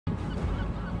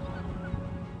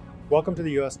Welcome to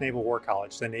the U.S. Naval War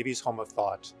College, the Navy's home of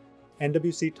thought.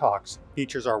 NWC Talks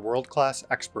features our world-class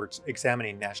experts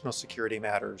examining national security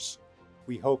matters.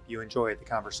 We hope you enjoy the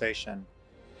conversation.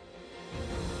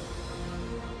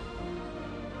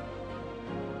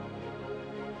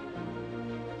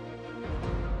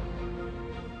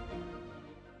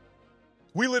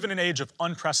 We live in an age of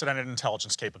unprecedented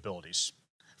intelligence capabilities.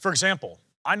 For example,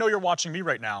 I know you're watching me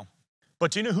right now,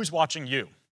 but do you know who's watching you?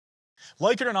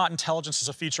 Like it or not, intelligence is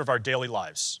a feature of our daily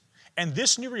lives. And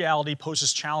this new reality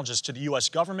poses challenges to the US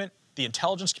government, the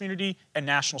intelligence community, and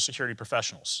national security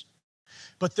professionals.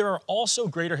 But there are also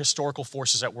greater historical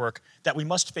forces at work that we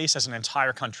must face as an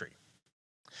entire country.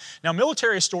 Now,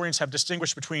 military historians have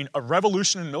distinguished between a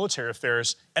revolution in military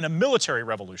affairs and a military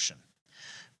revolution.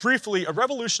 Briefly, a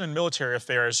revolution in military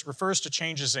affairs refers to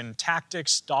changes in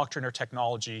tactics, doctrine, or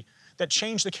technology that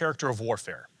change the character of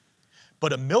warfare.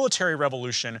 But a military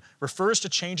revolution refers to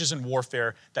changes in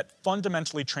warfare that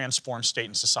fundamentally transform state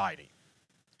and society.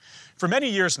 For many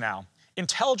years now,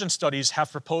 intelligence studies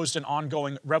have proposed an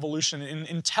ongoing revolution in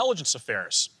intelligence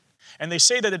affairs, and they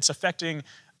say that it's affecting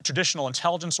traditional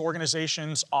intelligence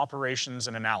organizations, operations,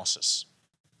 and analysis.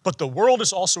 But the world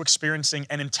is also experiencing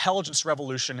an intelligence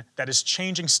revolution that is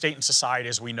changing state and society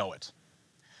as we know it.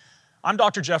 I'm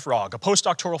Dr. Jeff Rogg, a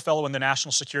postdoctoral fellow in the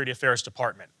National Security Affairs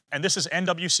Department, and this is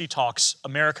NWC Talks,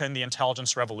 America and the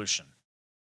Intelligence Revolution.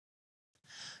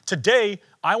 Today,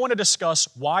 I want to discuss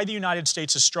why the United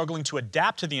States is struggling to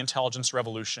adapt to the intelligence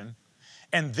revolution,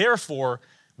 and therefore,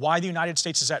 why the United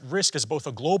States is at risk as both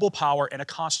a global power and a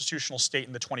constitutional state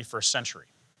in the 21st century.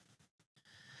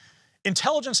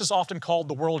 Intelligence is often called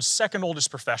the world's second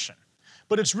oldest profession,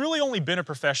 but it's really only been a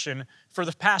profession for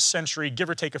the past century, give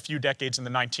or take a few decades in the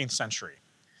 19th century.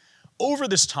 Over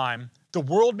this time, the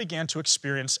world began to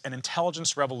experience an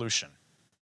intelligence revolution.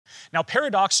 Now,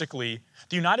 paradoxically,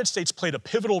 the United States played a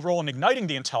pivotal role in igniting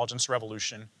the intelligence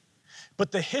revolution,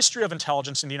 but the history of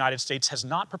intelligence in the United States has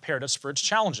not prepared us for its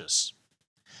challenges.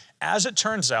 As it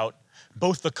turns out,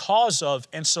 both the cause of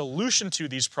and solution to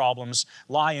these problems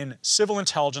lie in civil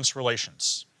intelligence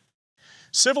relations.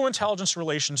 Civil intelligence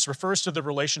relations refers to the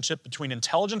relationship between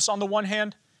intelligence on the one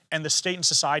hand and the state and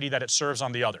society that it serves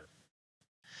on the other.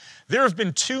 There have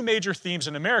been two major themes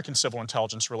in American civil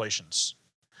intelligence relations.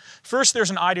 First, there's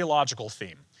an ideological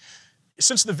theme.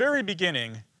 Since the very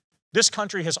beginning, this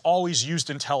country has always used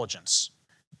intelligence.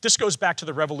 This goes back to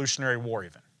the Revolutionary War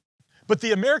even. But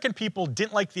the American people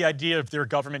didn't like the idea of their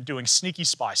government doing sneaky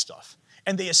spy stuff,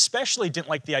 and they especially didn't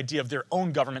like the idea of their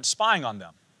own government spying on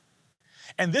them.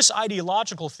 And this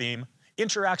ideological theme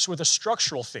interacts with a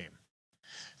structural theme.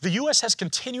 The US has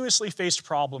continuously faced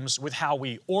problems with how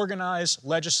we organize,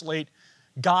 legislate,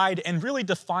 guide, and really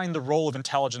define the role of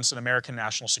intelligence in American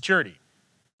national security.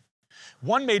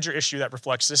 One major issue that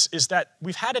reflects this is that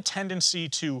we've had a tendency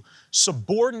to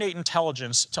subordinate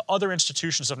intelligence to other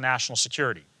institutions of national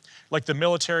security, like the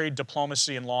military,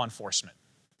 diplomacy, and law enforcement.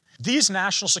 These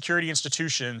national security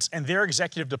institutions and their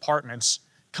executive departments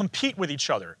compete with each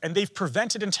other, and they've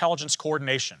prevented intelligence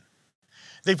coordination.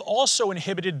 They've also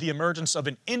inhibited the emergence of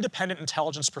an independent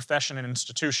intelligence profession and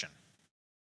institution.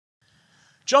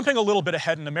 Jumping a little bit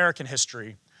ahead in American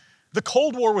history, the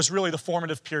Cold War was really the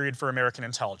formative period for American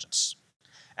intelligence.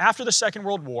 After the Second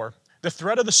World War, the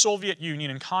threat of the Soviet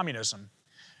Union and communism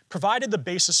provided the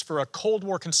basis for a Cold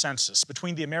War consensus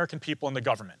between the American people and the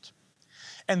government.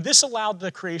 And this allowed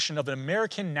the creation of an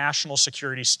American national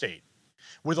security state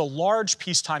with a large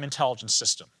peacetime intelligence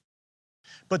system.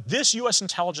 But this US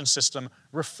intelligence system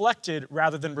reflected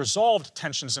rather than resolved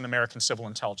tensions in American civil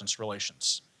intelligence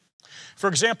relations. For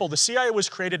example, the CIA was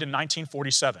created in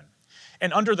 1947,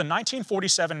 and under the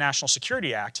 1947 National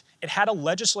Security Act, it had a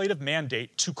legislative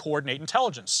mandate to coordinate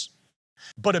intelligence.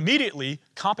 But immediately,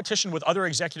 competition with other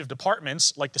executive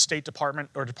departments, like the State Department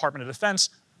or Department of Defense,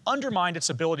 undermined its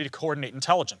ability to coordinate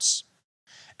intelligence.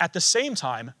 At the same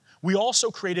time, we also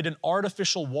created an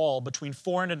artificial wall between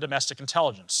foreign and domestic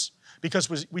intelligence, because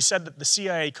we said that the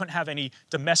CIA couldn't have any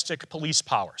domestic police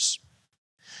powers.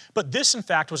 But this, in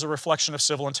fact, was a reflection of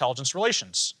civil intelligence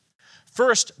relations.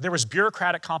 First, there was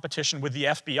bureaucratic competition with the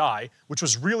FBI, which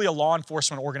was really a law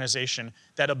enforcement organization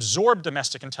that absorbed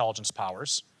domestic intelligence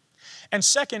powers. And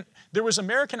second, there was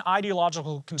American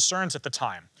ideological concerns at the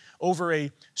time over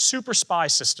a super spy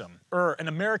system, or an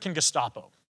American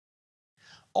Gestapo.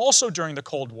 Also during the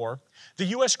Cold War, the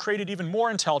US created even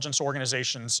more intelligence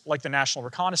organizations like the National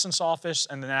Reconnaissance Office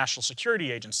and the National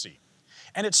Security Agency,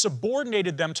 and it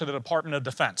subordinated them to the Department of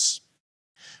Defense.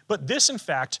 But this, in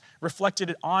fact,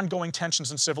 reflected ongoing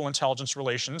tensions in civil intelligence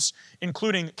relations,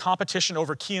 including competition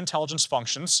over key intelligence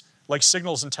functions, like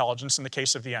signals intelligence in the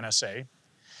case of the NSA,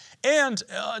 and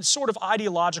a sort of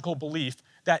ideological belief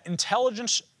that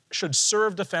intelligence should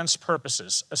serve defense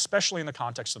purposes, especially in the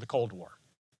context of the Cold War.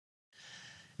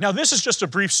 Now, this is just a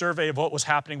brief survey of what was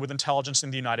happening with intelligence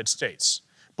in the United States,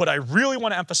 but I really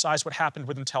want to emphasize what happened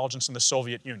with intelligence in the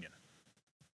Soviet Union.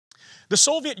 The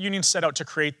Soviet Union set out to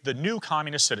create the new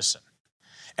communist citizen,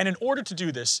 and in order to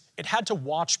do this, it had to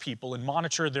watch people and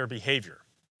monitor their behavior.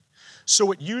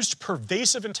 So it used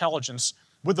pervasive intelligence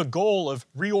with the goal of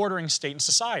reordering state and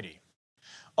society.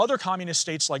 Other communist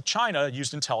states like China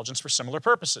used intelligence for similar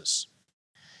purposes.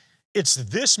 It's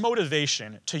this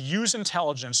motivation to use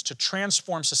intelligence to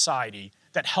transform society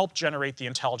that helped generate the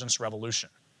intelligence revolution.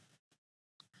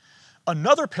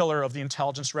 Another pillar of the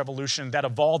intelligence revolution that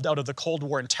evolved out of the Cold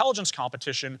War intelligence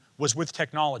competition was with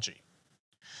technology.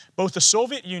 Both the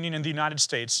Soviet Union and the United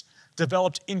States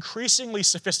developed increasingly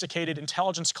sophisticated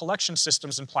intelligence collection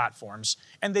systems and platforms,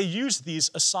 and they used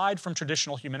these aside from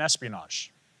traditional human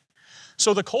espionage.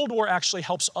 So the Cold War actually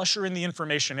helps usher in the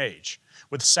information age,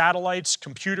 with satellites,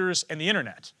 computers, and the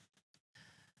internet.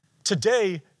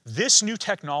 Today, this new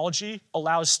technology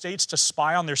allows states to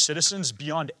spy on their citizens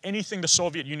beyond anything the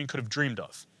Soviet Union could have dreamed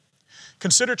of.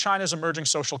 Consider China's emerging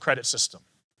social credit system.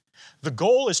 The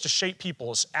goal is to shape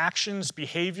people's actions,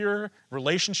 behavior,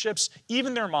 relationships,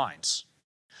 even their minds.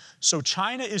 So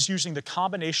China is using the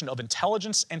combination of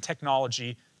intelligence and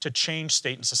technology to change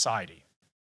state and society.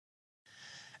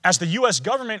 As the US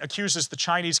government accuses the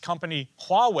Chinese company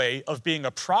Huawei of being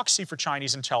a proxy for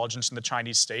Chinese intelligence in the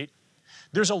Chinese state,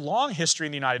 there's a long history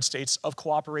in the United States of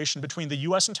cooperation between the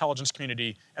US intelligence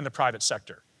community and the private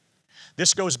sector.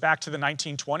 This goes back to the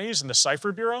 1920s and the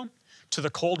Cipher Bureau, to the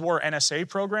Cold War NSA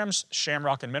programs,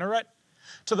 Shamrock and Minaret,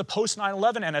 to the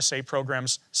post-9/11 NSA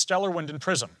programs, Stellar Wind and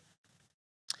Prism.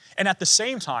 And at the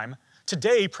same time,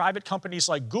 today, private companies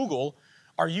like Google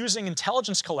are using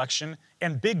intelligence collection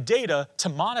and big data to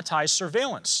monetize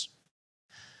surveillance.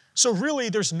 So really,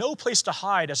 there's no place to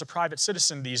hide as a private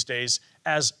citizen these days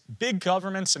as big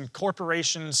governments and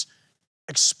corporations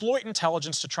exploit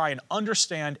intelligence to try and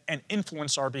understand and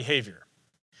influence our behavior.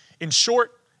 In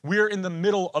short, we're in the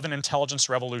middle of an intelligence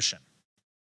revolution.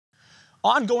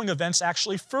 Ongoing events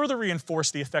actually further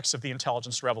reinforce the effects of the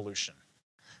intelligence revolution.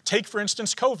 Take, for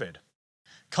instance, COVID.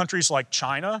 Countries like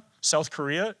China, South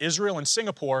Korea, Israel, and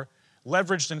Singapore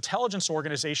leveraged intelligence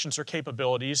organizations or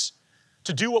capabilities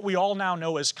to do what we all now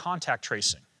know as contact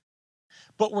tracing.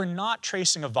 But we're not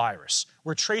tracing a virus.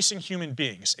 We're tracing human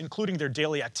beings, including their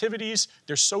daily activities,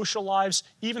 their social lives,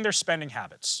 even their spending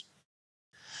habits.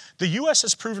 The US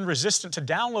has proven resistant to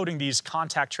downloading these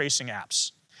contact tracing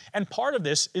apps. And part of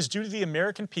this is due to the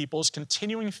American people's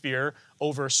continuing fear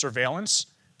over surveillance,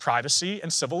 privacy,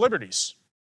 and civil liberties.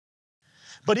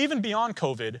 But even beyond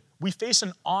COVID, we face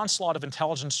an onslaught of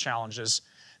intelligence challenges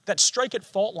that strike at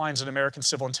fault lines in American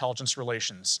civil intelligence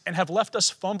relations and have left us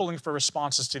fumbling for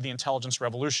responses to the intelligence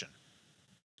revolution.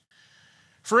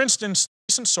 For instance,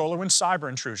 the recent SolarWinds cyber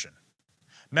intrusion.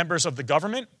 Members of the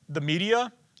government, the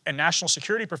media, and national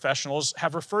security professionals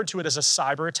have referred to it as a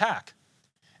cyber attack.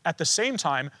 At the same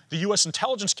time, the US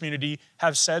intelligence community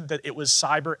have said that it was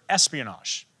cyber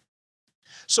espionage.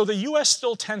 So the US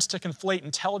still tends to conflate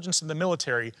intelligence and the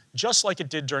military just like it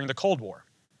did during the Cold War.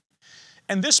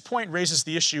 And this point raises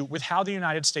the issue with how the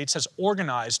United States has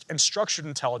organized and structured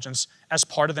intelligence as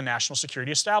part of the national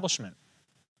security establishment.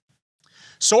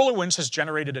 SolarWinds has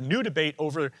generated a new debate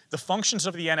over the functions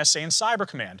of the NSA and Cyber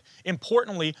Command,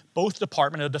 importantly, both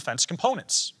Department of Defense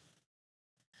components.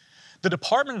 The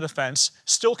Department of Defense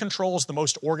still controls the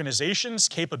most organizations,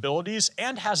 capabilities,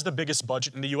 and has the biggest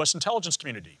budget in the US intelligence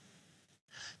community.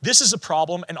 This is a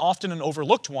problem, and often an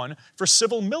overlooked one, for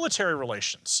civil-military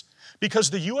relations, because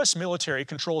the US military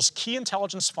controls key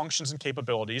intelligence functions and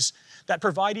capabilities that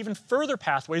provide even further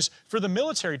pathways for the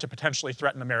military to potentially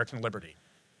threaten American liberty.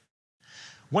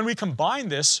 When we combine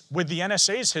this with the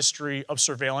NSA's history of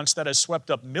surveillance that has swept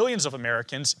up millions of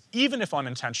Americans, even if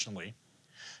unintentionally,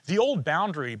 the old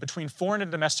boundary between foreign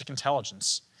and domestic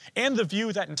intelligence, and the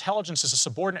view that intelligence is a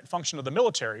subordinate function of the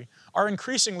military, are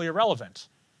increasingly irrelevant.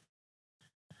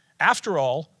 After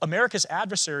all, America's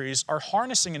adversaries are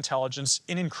harnessing intelligence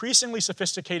in increasingly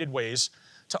sophisticated ways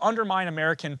to undermine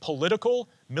American political,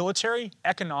 military,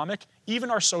 economic,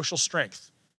 even our social strength.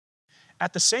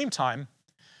 At the same time,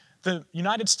 the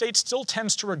United States still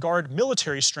tends to regard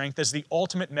military strength as the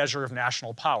ultimate measure of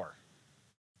national power.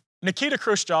 Nikita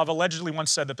Khrushchev allegedly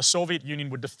once said that the Soviet Union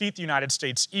would defeat the United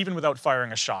States even without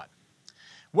firing a shot.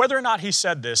 Whether or not he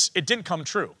said this, it didn't come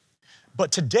true.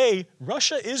 But today,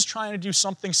 Russia is trying to do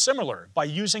something similar by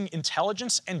using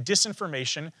intelligence and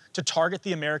disinformation to target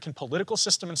the American political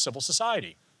system and civil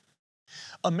society.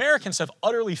 Americans have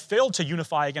utterly failed to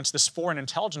unify against this foreign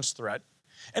intelligence threat,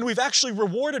 and we've actually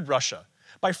rewarded Russia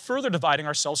by further dividing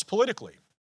ourselves politically.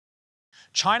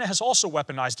 China has also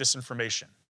weaponized disinformation.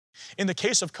 In the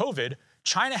case of COVID,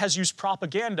 China has used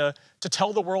propaganda to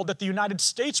tell the world that the United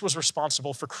States was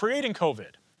responsible for creating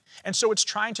COVID. And so it's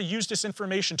trying to use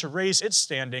disinformation to raise its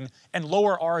standing and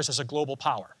lower ours as a global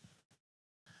power.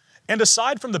 And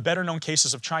aside from the better-known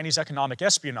cases of Chinese economic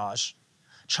espionage,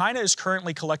 China is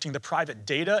currently collecting the private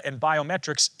data and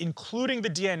biometrics, including the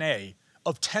DNA,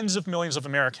 of tens of millions of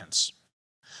Americans.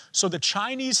 So the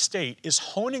Chinese state is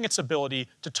honing its ability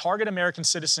to target American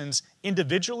citizens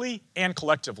individually and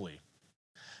collectively.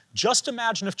 Just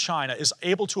imagine if China is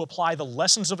able to apply the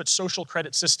lessons of its social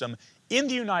credit system in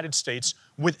the United States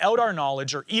without our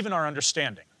knowledge or even our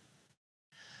understanding.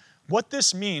 What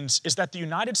this means is that the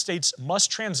United States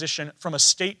must transition from a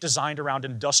state designed around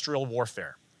industrial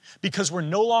warfare, because we're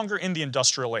no longer in the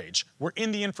industrial age, we're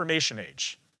in the information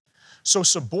age. So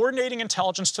subordinating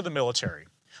intelligence to the military,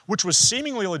 which was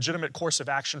seemingly a legitimate course of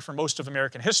action for most of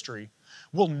American history,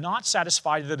 will not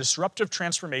satisfy the disruptive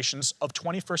transformations of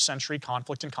 21st century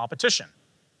conflict and competition.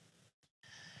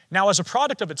 Now, as a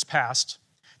product of its past,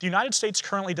 the United States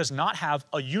currently does not have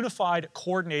a unified,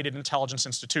 coordinated intelligence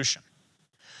institution.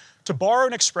 To borrow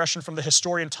an expression from the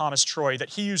historian Thomas Troy that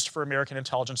he used for American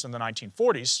intelligence in the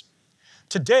 1940s,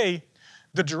 today,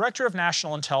 the Director of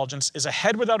National Intelligence is a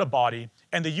head without a body,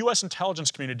 and the US intelligence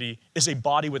community is a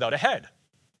body without a head.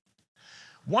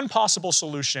 One possible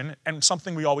solution, and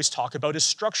something we always talk about, is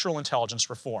structural intelligence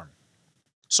reform.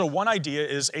 So one idea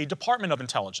is a Department of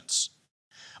Intelligence.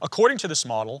 According to this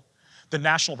model, the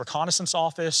National Reconnaissance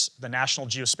Office, the National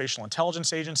Geospatial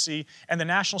Intelligence Agency, and the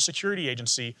National Security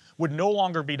Agency would no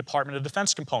longer be Department of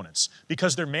Defense components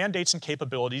because their mandates and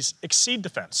capabilities exceed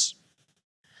defense.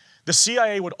 The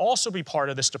CIA would also be part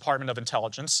of this Department of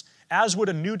Intelligence, as would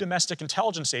a new domestic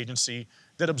intelligence agency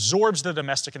that absorbs the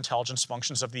domestic intelligence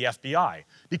functions of the FBI,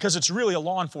 because it's really a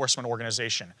law enforcement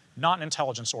organization, not an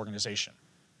intelligence organization.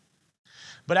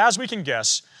 But as we can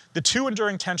guess, the two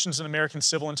enduring tensions in American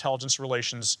civil intelligence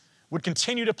relations would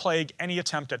continue to plague any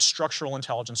attempt at structural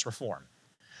intelligence reform.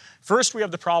 First, we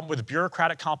have the problem with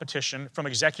bureaucratic competition from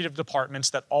executive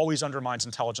departments that always undermines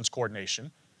intelligence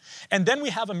coordination. And then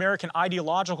we have American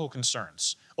ideological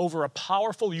concerns over a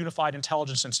powerful unified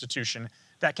intelligence institution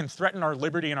that can threaten our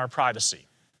liberty and our privacy.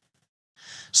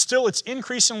 Still, it's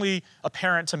increasingly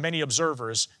apparent to many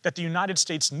observers that the United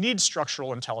States needs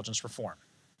structural intelligence reform.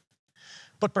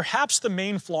 But perhaps the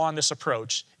main flaw in this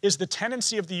approach is the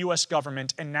tendency of the US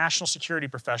government and national security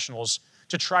professionals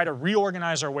to try to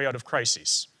reorganize our way out of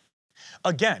crises.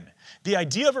 Again, the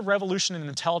idea of a revolution in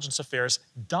intelligence affairs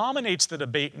dominates the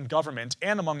debate in government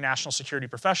and among national security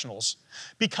professionals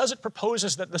because it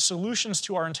proposes that the solutions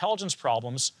to our intelligence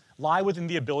problems lie within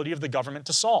the ability of the government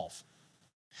to solve.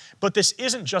 But this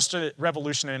isn't just a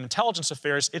revolution in intelligence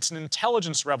affairs, it's an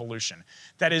intelligence revolution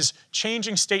that is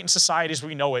changing state and society as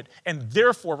we know it, and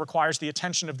therefore requires the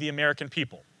attention of the American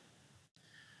people.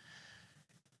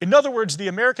 In other words, the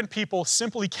American people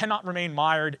simply cannot remain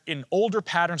mired in older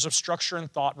patterns of structure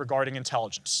and thought regarding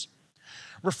intelligence.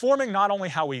 Reforming not only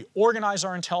how we organize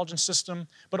our intelligence system,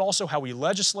 but also how we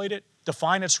legislate it,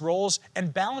 define its roles,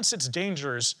 and balance its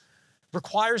dangers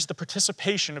requires the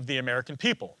participation of the American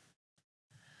people.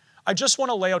 I just want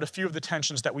to lay out a few of the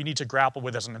tensions that we need to grapple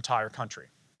with as an entire country.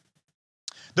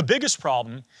 The biggest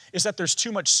problem is that there's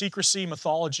too much secrecy,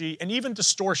 mythology, and even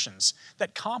distortions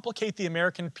that complicate the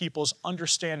American people's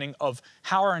understanding of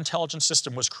how our intelligence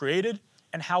system was created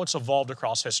and how it's evolved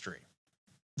across history.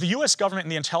 The US government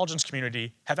and the intelligence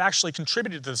community have actually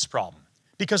contributed to this problem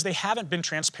because they haven't been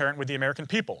transparent with the American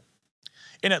people.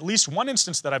 In at least one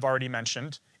instance that I've already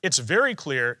mentioned, it's very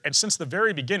clear, and since the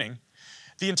very beginning,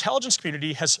 the intelligence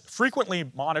community has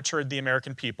frequently monitored the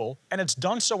American people, and it's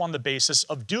done so on the basis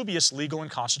of dubious legal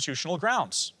and constitutional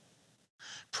grounds.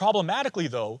 Problematically,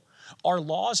 though, our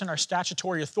laws and our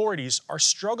statutory authorities are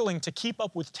struggling to keep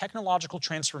up with technological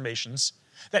transformations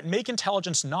that make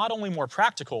intelligence not only more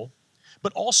practical,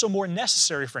 but also more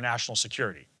necessary for national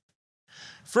security.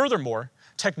 Furthermore,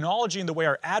 technology and the way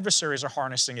our adversaries are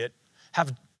harnessing it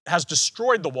has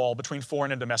destroyed the wall between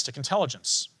foreign and domestic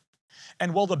intelligence.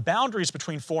 And while the boundaries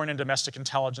between foreign and domestic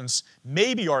intelligence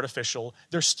may be artificial,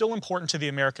 they're still important to the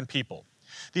American people.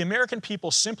 The American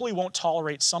people simply won't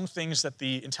tolerate some things that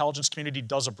the intelligence community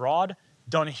does abroad,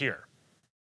 done here.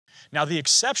 Now, the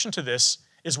exception to this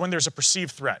is when there's a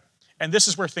perceived threat, and this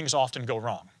is where things often go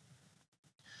wrong.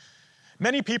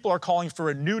 Many people are calling for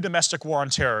a new domestic war on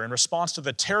terror in response to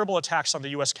the terrible attacks on the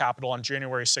US Capitol on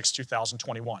January 6,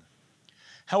 2021.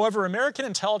 However, American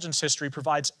intelligence history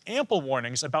provides ample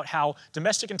warnings about how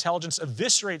domestic intelligence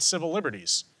eviscerates civil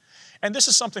liberties. And this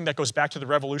is something that goes back to the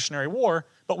Revolutionary War,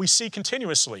 but we see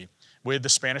continuously with the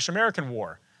Spanish-American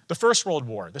War, the First World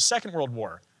War, the Second World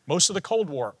War, most of the Cold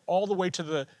War, all the way to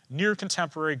the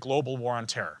near-contemporary global war on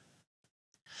terror.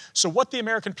 So what the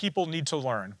American people need to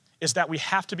learn is that we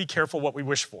have to be careful what we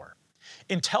wish for.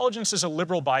 Intelligence is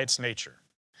illiberal by its nature.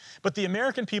 But the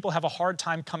American people have a hard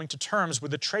time coming to terms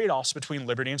with the trade-offs between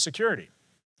liberty and security.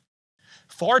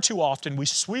 Far too often, we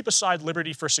sweep aside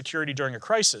liberty for security during a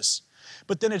crisis,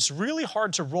 but then it's really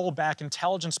hard to roll back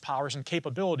intelligence powers and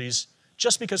capabilities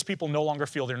just because people no longer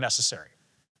feel they're necessary.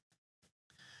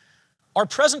 Our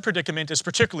present predicament is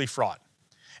particularly fraught,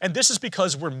 and this is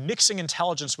because we're mixing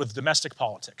intelligence with domestic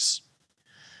politics.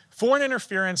 Foreign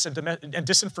interference and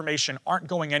disinformation aren't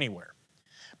going anywhere.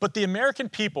 But the American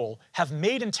people have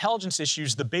made intelligence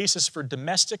issues the basis for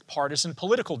domestic partisan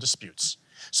political disputes.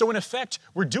 So in effect,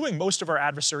 we're doing most of our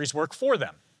adversaries' work for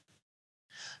them.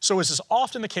 So as is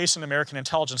often the case in American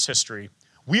intelligence history,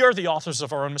 we are the authors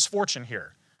of our own misfortune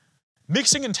here.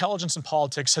 Mixing intelligence and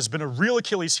politics has been a real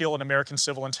Achilles heel in American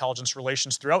civil intelligence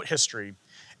relations throughout history,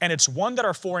 and it's one that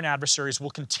our foreign adversaries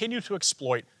will continue to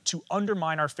exploit to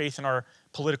undermine our faith in our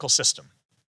political system.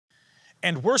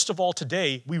 And worst of all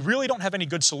today, we really don't have any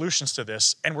good solutions to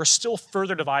this, and we're still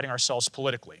further dividing ourselves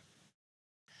politically.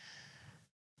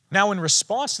 Now, in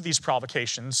response to these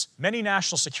provocations, many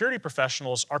national security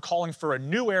professionals are calling for a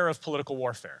new era of political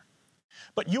warfare.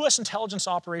 But US intelligence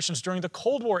operations during the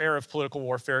Cold War era of political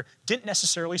warfare didn't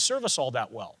necessarily serve us all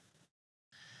that well.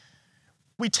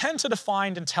 We tend to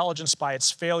define intelligence by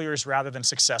its failures rather than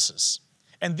successes,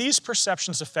 and these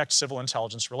perceptions affect civil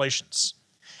intelligence relations.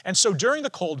 And so during the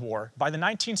Cold War, by the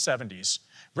 1970s,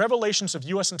 revelations of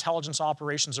US intelligence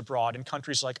operations abroad in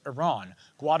countries like Iran,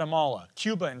 Guatemala,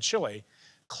 Cuba, and Chile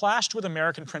clashed with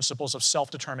American principles of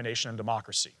self-determination and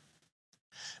democracy.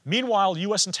 Meanwhile,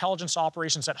 US intelligence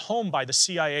operations at home by the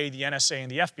CIA, the NSA,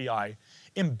 and the FBI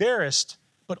embarrassed,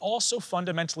 but also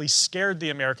fundamentally scared the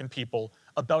American people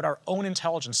about our own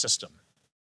intelligence system.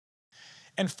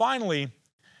 And finally,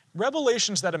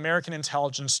 revelations that American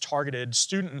intelligence targeted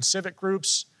student and civic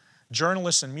groups,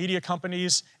 journalists and media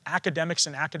companies, academics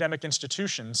and academic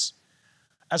institutions,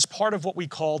 as part of what we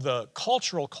call the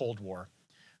cultural Cold War,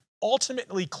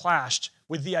 ultimately clashed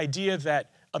with the idea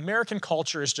that American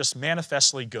culture is just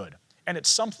manifestly good, and it's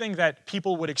something that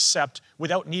people would accept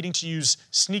without needing to use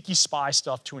sneaky spy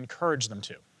stuff to encourage them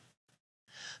to.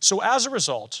 So as a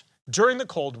result, during the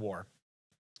Cold War,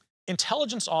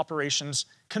 intelligence operations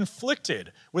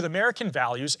conflicted with American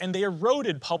values, and they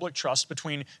eroded public trust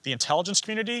between the intelligence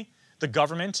community, the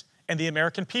government, and the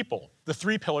American people, the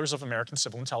three pillars of American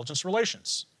civil intelligence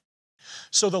relations.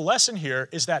 So the lesson here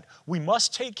is that we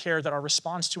must take care that our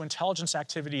response to intelligence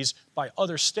activities by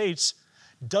other states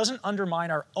doesn't undermine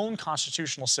our own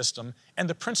constitutional system and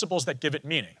the principles that give it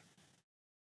meaning.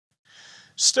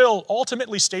 Still,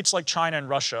 ultimately, states like China and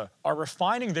Russia are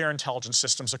refining their intelligence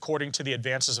systems according to the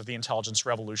advances of the intelligence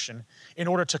revolution in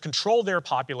order to control their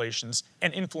populations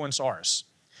and influence ours.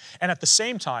 And at the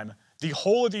same time, the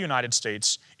whole of the United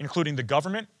States, including the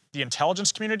government, the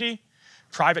intelligence community,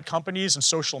 private companies and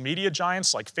social media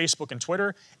giants like Facebook and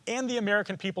Twitter, and the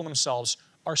American people themselves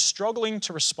are struggling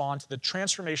to respond to the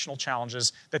transformational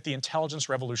challenges that the intelligence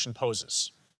revolution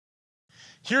poses.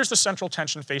 Here's the central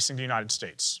tension facing the United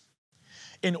States.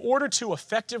 In order to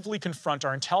effectively confront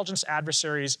our intelligence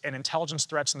adversaries and intelligence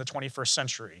threats in the 21st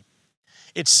century,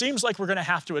 it seems like we're going to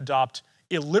have to adopt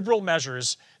illiberal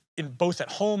measures in both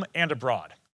at home and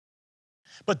abroad.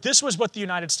 But this was what the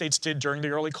United States did during the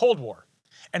early Cold War.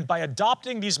 And by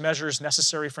adopting these measures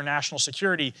necessary for national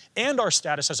security and our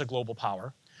status as a global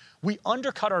power, we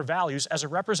undercut our values as a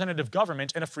representative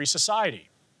government in a free society.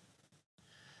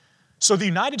 So the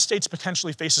United States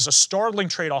potentially faces a startling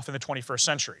trade-off in the 21st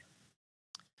century.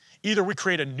 Either we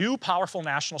create a new powerful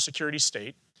national security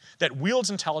state that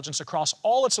wields intelligence across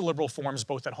all its illiberal forms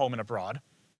both at home and abroad,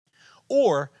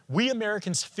 or we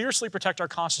Americans fiercely protect our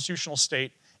constitutional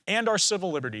state and our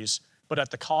civil liberties, but at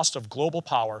the cost of global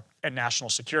power and national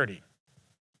security.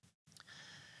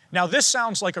 Now, this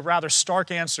sounds like a rather stark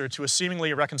answer to a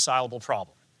seemingly irreconcilable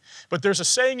problem. But there's a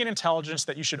saying in intelligence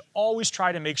that you should always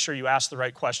try to make sure you ask the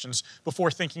right questions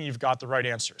before thinking you've got the right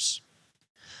answers.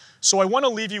 So I want to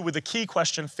leave you with a key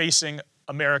question facing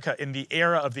America in the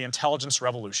era of the intelligence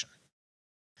revolution.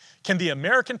 Can the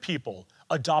American people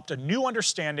adopt a new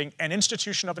understanding and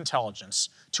institution of intelligence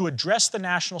to address the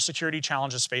national security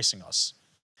challenges facing us?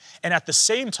 And at the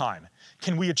same time,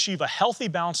 can we achieve a healthy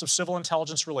balance of civil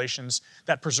intelligence relations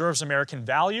that preserves American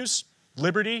values,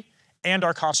 liberty, and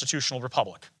our constitutional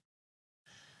republic?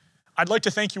 I'd like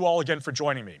to thank you all again for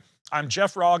joining me. I'm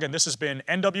Jeff Rogg, and this has been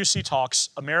NWC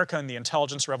Talks, America and the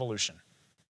Intelligence Revolution.